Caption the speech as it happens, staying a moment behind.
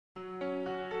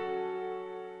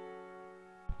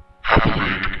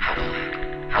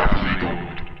Happily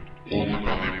onward, all the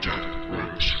valley of death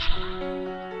rode the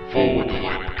 600. Forward the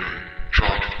light brigade,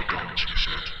 charged the guns, we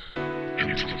said.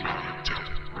 Into the valley of death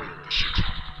rode the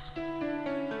 600.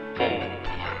 Forward the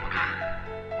light brigade,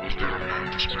 was there a man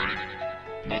dismay'd?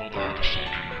 Not thou the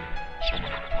soldier knew,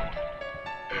 someone had plunder.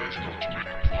 Theirs not to make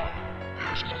reply,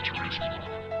 theirs not to reason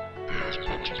more, theirs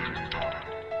but to do and die.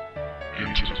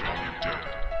 Into the valley of death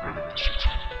rode the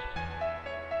 600.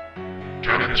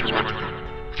 Cannon to right of them,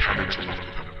 cannon to left of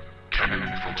them, cannon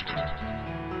in front of them,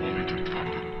 Volley'd and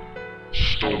thunder,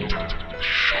 stormed at them with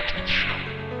shot and shell.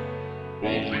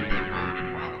 Boldly they rode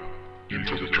and well,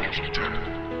 into the jaws of death,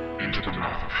 into the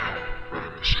mouth of hell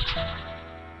rode the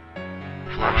 600.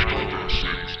 Flashed all their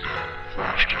sabres bare,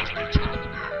 flashed as they turned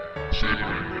there,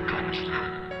 sabring the guns there,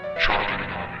 charging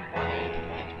an army while all the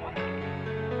world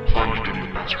wondered. Plunged in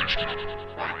the battery's gun,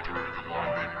 right through the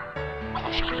line they ran,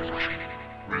 classical rushing,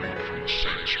 reeled from the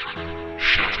same strength,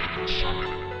 shattered and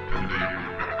sundered, then they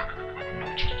moved back, but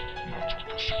not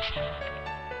the 600.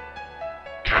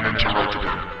 Cannon to right of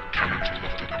them, cannon to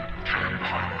left of them, cannon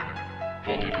behind them,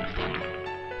 Volley'd and thundered,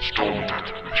 stormed at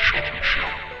with shot and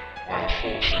shell, while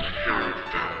horse and hero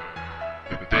fell